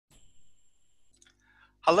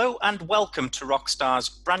Hello and welcome to Rockstar's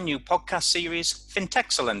brand new podcast series,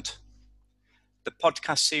 FinTechcellent. The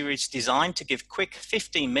podcast series designed to give quick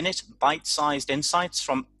 15-minute bite-sized insights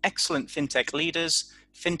from excellent fintech leaders,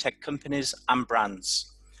 fintech companies and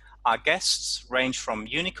brands. Our guests range from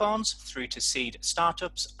unicorns through to seed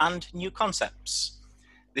startups and new concepts.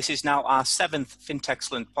 This is now our 7th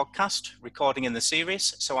FinTechcellent podcast recording in the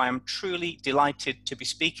series, so I am truly delighted to be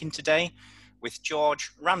speaking today with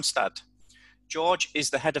George Ramstad. George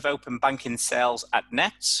is the head of open banking sales at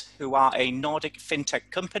Nets, who are a Nordic fintech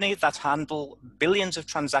company that handle billions of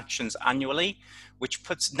transactions annually, which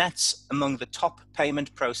puts Nets among the top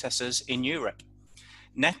payment processors in Europe.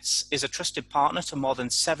 Nets is a trusted partner to more than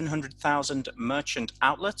 700,000 merchant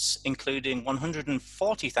outlets, including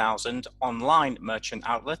 140,000 online merchant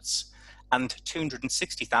outlets and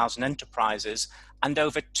 260,000 enterprises and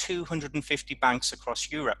over 250 banks across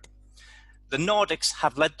Europe. The Nordics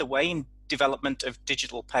have led the way in development of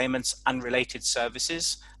digital payments and related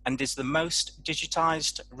services and is the most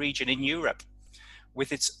digitized region in Europe.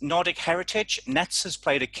 With its Nordic heritage, Nets has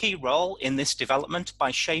played a key role in this development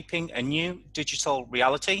by shaping a new digital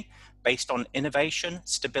reality based on innovation,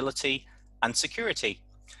 stability, and security.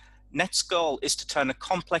 Nets' goal is to turn a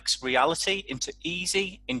complex reality into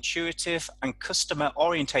easy, intuitive, and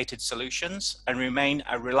customer-oriented solutions and remain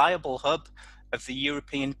a reliable hub of the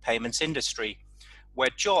European payments industry, where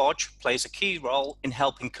George plays a key role in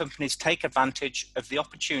helping companies take advantage of the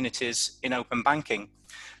opportunities in open banking.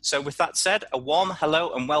 So with that said, a warm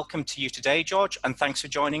hello and welcome to you today, George, and thanks for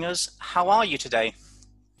joining us. How are you today?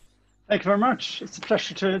 Thank you very much. It's a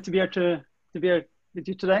pleasure to be here with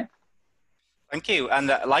you today. Thank you, and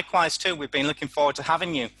likewise too, we've been looking forward to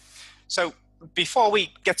having you. So before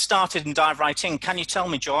we get started and dive right in, can you tell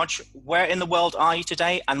me, George, where in the world are you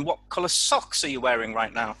today and what colour socks are you wearing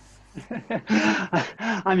right now?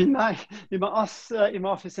 I'm in my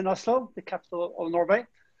office in Oslo, the capital of Norway,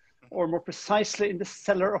 or more precisely in the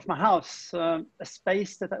cellar of my house, a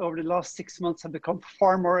space that over the last 6 months have become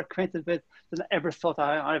far more acquainted with than I ever thought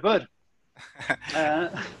I would.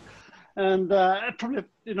 Probably,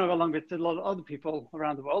 along with a lot of other people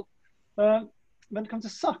around the world. When it comes to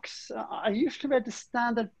socks, I usually wear the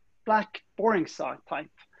standard black boring sock type.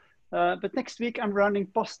 But next week I'm running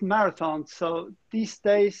Boston Marathon. So these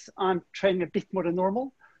days I'm training a bit more than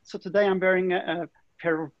normal. So today I'm wearing a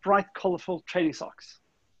pair of bright, colorful training socks.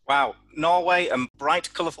 Wow, Norway and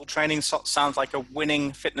bright, colourful training socks sounds like a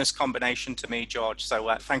winning fitness combination to me, George.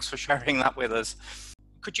 So thanks for sharing that with us.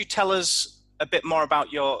 Could you tell us a bit more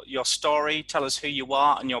about your story? Tell us who you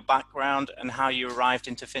are and your background and how you arrived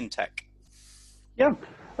into fintech. Yeah,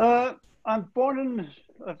 I've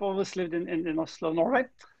always lived in Oslo, Norway.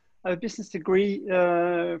 I have a business degree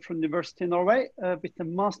from the University of Norway with a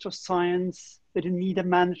Master of Science with media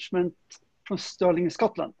management from Stirling in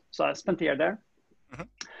Scotland. So I spent a year there. Mm-hmm.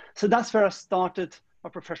 So that's where I started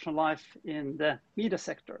my professional life in the media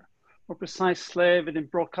sector, more precisely within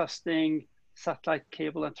broadcasting, satellite,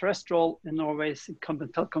 cable, and terrestrial in Norway's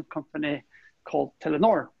incumbent telecom company called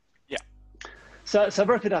Telenor. Yeah. So I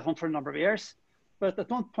worked with that one for a number of years. But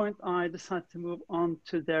at one point, I decided to move on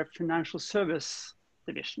to their financial service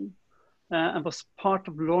division and was part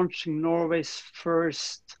of launching Norway's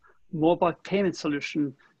first mobile payment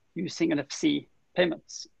solution using NFC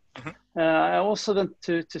payments. Mm-hmm. I also went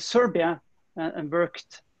to Serbia and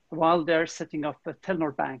worked a while there setting up a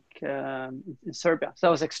Telenor bank in Serbia. So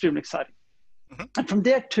that was extremely exciting. Mm-hmm. And from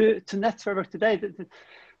there to Nets where I work today,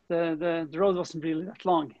 the road wasn't really that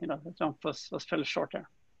long. The jump was fairly short there.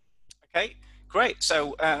 Okay. Great.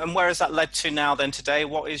 So, and where has that led to now then today?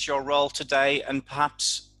 What is your role today? And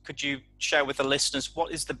perhaps could you share with the listeners,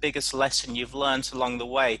 what is the biggest lesson you've learned along the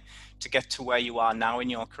way to get to where you are now in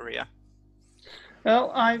your career?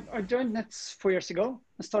 Well, I joined Nets 4 years ago.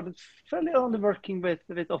 I started fairly early working with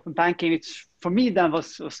open banking. It's, for me, that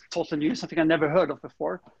was totally new, something I never heard of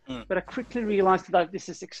before. But I quickly realized that this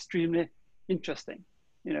is extremely interesting.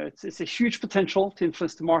 It's a huge potential to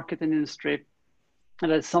influence the market and industry.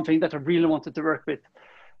 And that's something that I really wanted to work with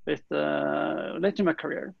later in my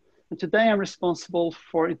career. And today I'm responsible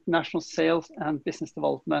for international sales and business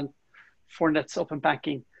development for Nets Open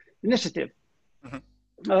Banking Initiative.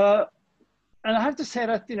 Mm-hmm. And I have to say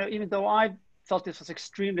that, even though I felt this was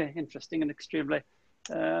extremely interesting and extremely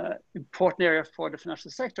important area for the financial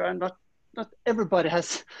sector, and not everybody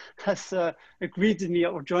has agreed with me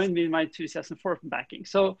or joined me in my enthusiasm for open banking.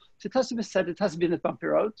 So it has to be said, it has been a bumpy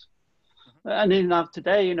road. And even now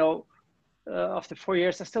today, after 4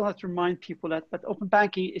 years, I still have to remind people that open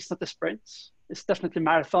banking is not a sprint. It's definitely a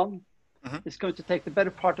marathon. Mm-hmm. It's going to take the better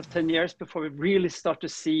part of 10 years before we really start to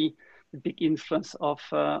see the big influence of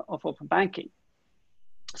open banking.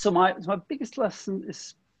 So my biggest lesson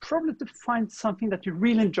is probably to find something that you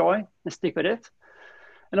really enjoy and stick with it.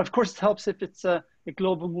 And of course, it helps if it's a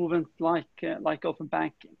global movement like open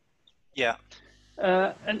banking. Yeah.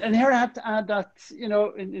 And here I have to add that,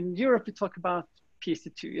 in Europe, we talk about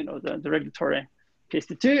PSD2, the regulatory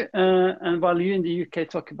PSD2, and while you in the UK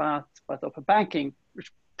talk about open banking,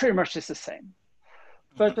 which pretty much is the same.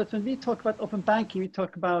 But when we talk about open banking, we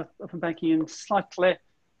talk about open banking in slightly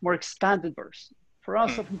more expanded version. For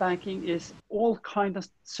us, open banking is all kinds of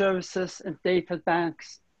services and data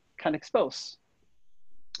banks can expose.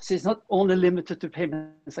 So it's not only limited to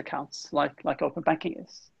payments accounts like open banking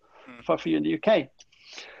is for you in the UK.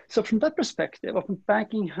 So from that perspective, open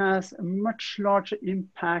banking has a much larger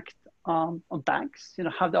impact on banks,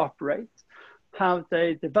 how they operate, how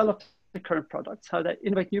they develop the current products, how they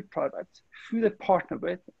innovate new products, who they partner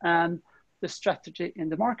with, and the strategy in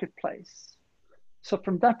the marketplace. So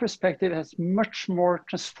from that perspective, it has much more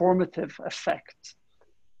transformative effect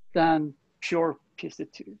than pure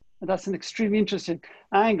PSD2. And that's an extremely interesting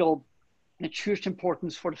angle and huge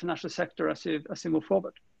importance for the financial sector as you move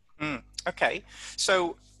forward. Okay,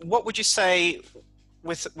 so what would you say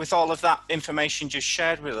with all of that information just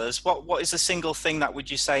shared with us? What is the single thing that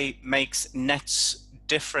would you say makes Nets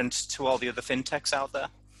different to all the other fintechs out there?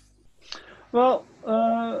 Well,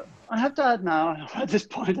 I have to add now at this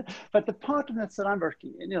point, but the part of Nets that I'm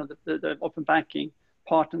working in, the open banking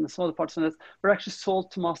part and the smaller parts of Nets, were actually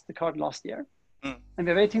sold to MasterCard last year. And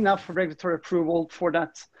we're waiting now for regulatory approval for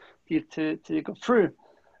that deal to go through.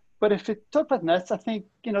 But if we talk about Nets, I think,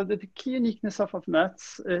 the key uniqueness of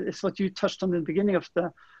Nets is what you touched on in the beginning of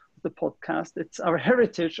the podcast. It's our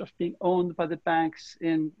heritage of being owned by the banks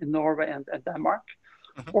in Norway and Denmark,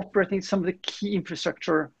 operating some of the key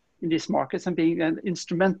infrastructure in these markets and being an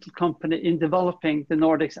instrumental company in developing the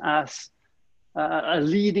Nordics as a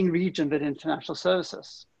leading region within financial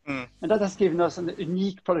services. And that has given us a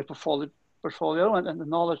unique product portfolio and the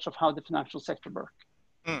knowledge of how the financial sector works.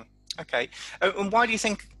 Okay. And why do you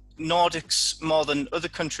think Nordics, more than other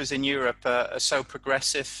countries in Europe, are so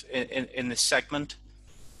progressive in this segment?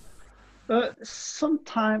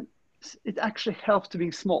 Sometimes it actually helps to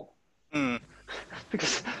be small.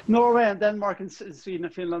 Because Norway and Denmark and Sweden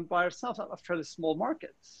and Finland by ourselves are fairly small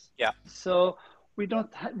markets. Yeah. So we don't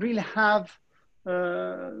really have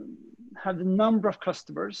the number of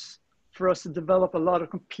customers for us to develop a lot of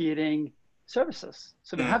competing services.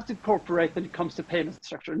 So we have to cooperate when it comes to payment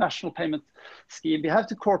structure, national payment scheme. We have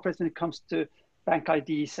to cooperate when it comes to bank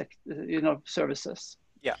ID, services.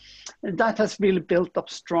 Yeah. And that has really built up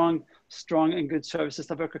strong and good services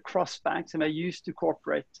that work across banks, and are used to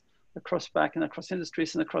cooperate across bank and across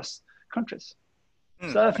industries and across countries.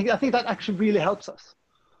 So I think that actually really helps us.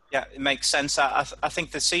 Yeah, it makes sense. I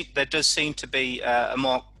think there does seem to be a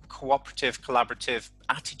more cooperative, collaborative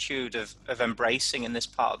attitude of embracing in this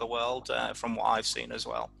part of the world from what I've seen as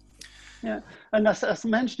well. Yeah, and as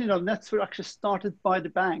mentioned, Nets were actually started by the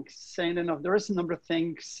banks saying, there is a number of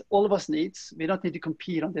things all of us needs. We don't need to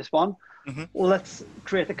compete on this one. Well, let's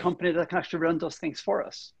create a company that can actually run those things for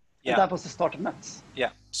us. Yeah. And that was the start of Nets.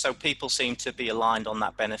 Yeah, so people seem to be aligned on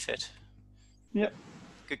that benefit. Yeah.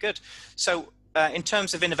 Good. So in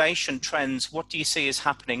terms of innovation trends, what do you see is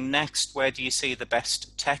happening next? Where do you see the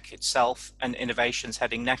best tech itself and innovations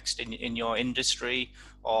heading next in your industry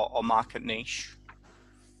or market niche?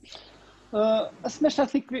 As mentioned,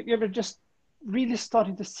 I think we were just really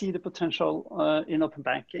starting to see the potential in open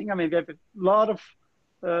banking. I mean, we have a lot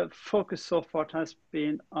of focus so far has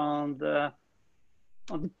been on the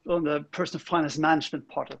personal finance management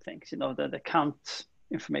part of things, the account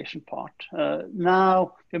information part.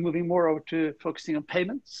 Now we're moving more over to focusing on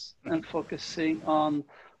payments and focusing on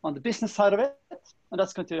the business side of it, and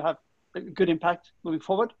that's going to have a good impact moving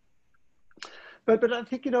forward. But I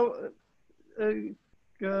think something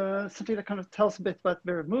that kind of tells a bit about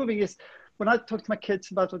where we're moving is when I talk to my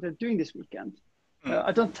kids about what they're doing this weekend.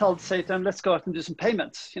 I don't say to them, let's go out and do some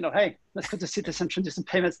payments. Hey, let's go to City Centre and do some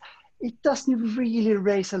payments. It doesn't really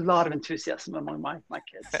raise a lot of enthusiasm among my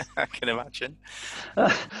kids. I can imagine.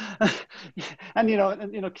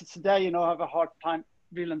 And kids today, have a hard time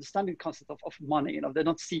really understanding the concept of money. They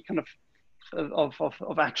don't see kind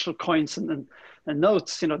of actual coins and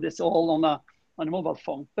notes. It's all on a mobile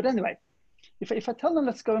phone. But anyway, if I tell them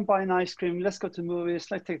let's go and buy an ice cream, let's go to movies,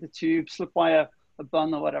 let's take the tubes, let's buy a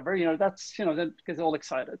bun or whatever, that's that gets all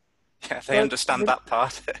excited. Yeah, they understand that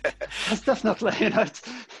part. That's definitely, it's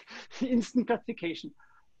instant gratification.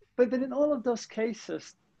 But in all of those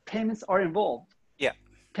cases, payments are involved. Yeah.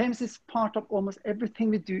 Payments is part of almost everything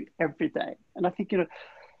we do every day. And I think,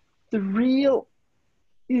 the real,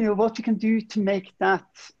 what you can do to make that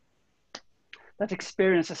that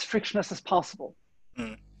experience as frictionless as possible.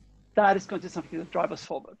 Mm. That is going to be something that drive us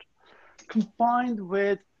forward. Combined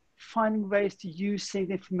with finding ways to using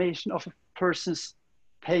the information of a person's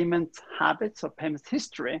payment habits or payment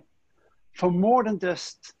history for more than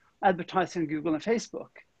just advertising on Google and Facebook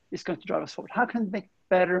is going to drive us forward. How can we make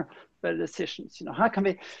better decisions? How can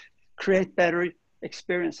we create better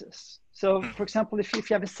experiences? So, for example, if you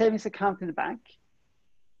have a savings account in the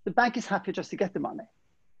bank is happy just to get the money,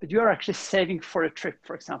 but you're actually saving for a trip,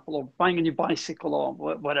 for example, or buying a new bicycle or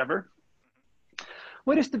whatever.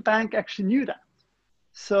 What if the bank actually knew that?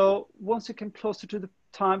 So once you come closer to the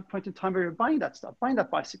point in time where you're buying that stuff, buying that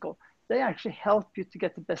bicycle, they actually help you to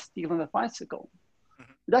get the best deal on that bicycle.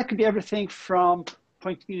 Mm-hmm. That could be everything from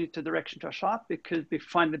pointing you to direction to a shop. It could be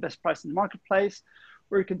finding the best price in the marketplace,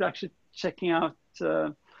 or you could be actually checking out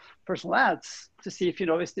personal ads to see if,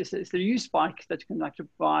 is the used bike that you can actually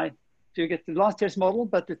buy. Do you get the last year's model,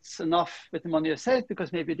 but it's enough with the money you saved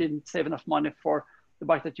because maybe you didn't save enough money for the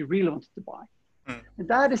bike that you really wanted to buy. Mm. And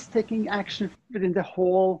that is taking action within the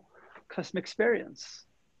whole customer experience.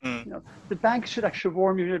 Mm. The bank should actually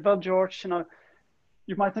warn you, well, George,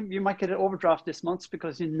 you might get an overdraft this month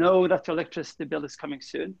because you know that your electricity bill is coming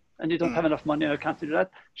soon and you don't have enough money in your account to do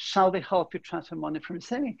that. Shall they help you transfer money from your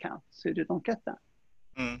saving account so you don't get that?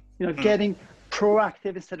 Getting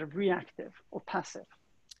proactive instead of reactive or passive.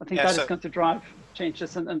 I think is going to drive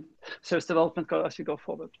changes and service development as you go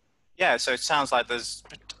forward. Yeah, so it sounds like there's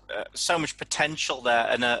so much potential there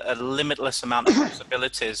and a limitless amount of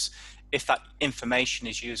possibilities if that information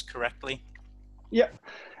is used correctly. Yeah,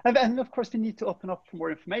 and of course we need to open up for more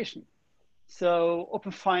information. So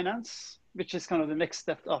open finance, which is kind of the next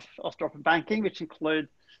step after open banking, which include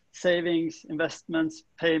savings, investments,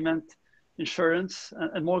 payment, insurance,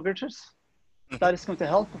 and mortgages. Mm-hmm. That is going to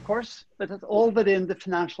help, of course, but it's all within the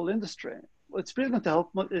financial industry. What's really going to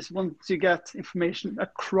help is once you get information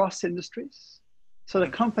across industries. So the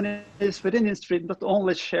companies within industry not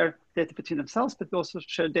only share data between themselves, but also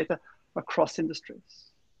share data across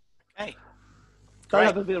industries. Okay.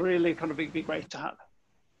 That would be really kind of be great to have.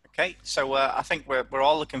 Okay, so I think we're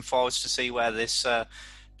all looking forward to see where this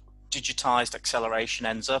digitized acceleration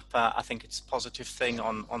ends up. I think it's a positive thing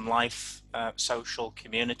on life, social,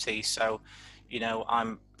 community. So,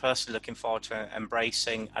 I'm personally looking forward to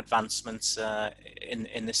embracing advancements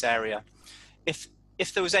in this area.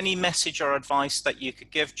 If there was any message or advice that you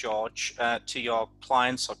could give, George, to your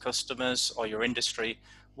clients or customers or your industry,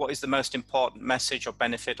 what is the most important message or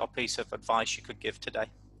benefit or piece of advice you could give today?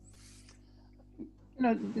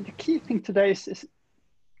 The key thing today is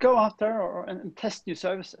go out there and test new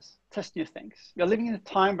services, test new things. We're living in a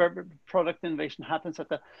time where product innovation happens at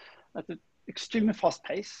the extremely fast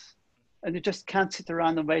pace, and you just can't sit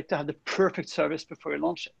around and wait to have the perfect service before you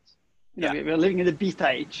launch it. We're living in the beta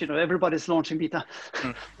age. Everybody's launching beta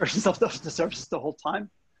versions of the services the whole time.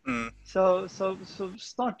 So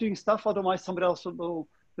start doing stuff. Otherwise, somebody else will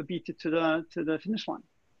beat you to the finish line.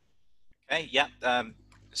 Okay. Yeah.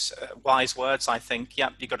 Wise words, I think. Yeah,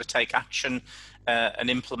 you've got to take action and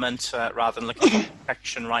implement rather than looking for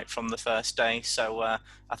action right from the first day. So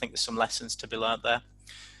I think there's some lessons to be learned there.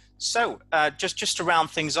 So just to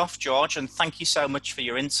round things off, George, and thank you so much for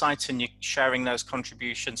your insights and you sharing those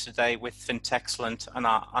contributions today with Fintexcellent and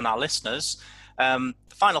our listeners. The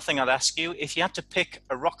final thing I'd ask you, if you had to pick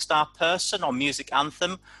a rockstar person or music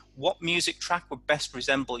anthem, what music track would best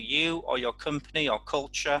resemble you or your company or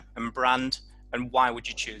culture and brand, and why would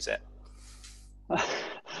you choose it?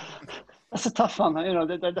 That's a tough one.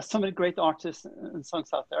 There's so many great artists and songs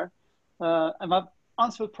out there. And my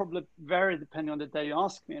answer would probably vary depending on the day you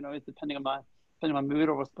ask me, depending on my mood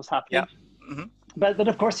or what's happening. Yeah. Mm-hmm. But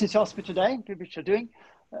of course, since you asked me today, which you're doing,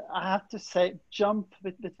 I have to say Jump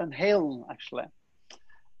with Van Halen, actually.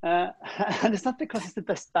 And it's not because it's the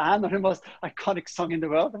best band or the most iconic song in the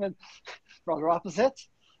world. Rather opposite.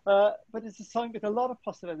 But it's a song with a lot of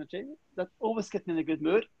positive energy that always gets me in a good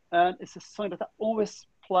mood. And it's a song that I always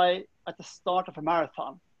play at the start of a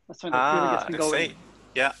marathon. A song that really gets me going. See.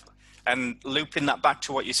 Yeah. And looping that back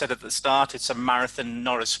to what you said at the start, it's a marathon,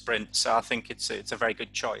 not a sprint. So I think it's a very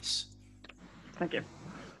good choice. Thank you.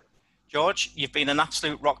 George, you've been an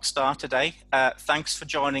absolute rock star today. Thanks for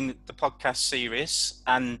joining the podcast series.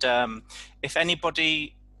 And if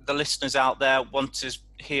anybody, the listeners out there, want to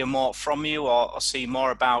hear more from you or see more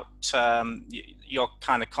about your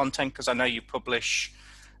kind of content, because I know you publish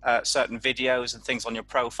certain videos and things on your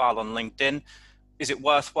profile on LinkedIn, is it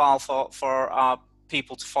worthwhile for our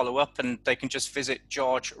people to follow up and they can just visit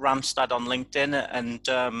George Ramstad on LinkedIn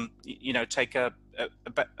and take a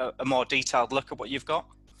more detailed look at what you've got?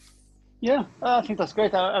 Yeah, I think that's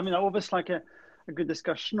great. I always like a good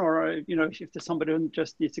discussion, or if there's somebody who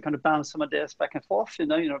just needs to kind of bounce some ideas back and forth,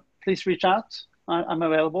 please reach out. I'm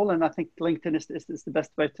available, and I think LinkedIn is the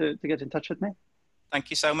best way to get in touch with me. Thank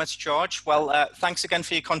you so much, George. Well, thanks again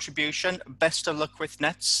for your contribution. Best of luck with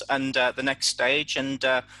Nets and the next stage, and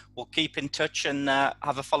we'll keep in touch and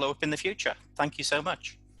have a follow-up in the future. Thank you so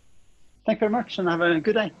much. Thank you very much, and have a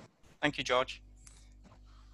good day. Thank you, George.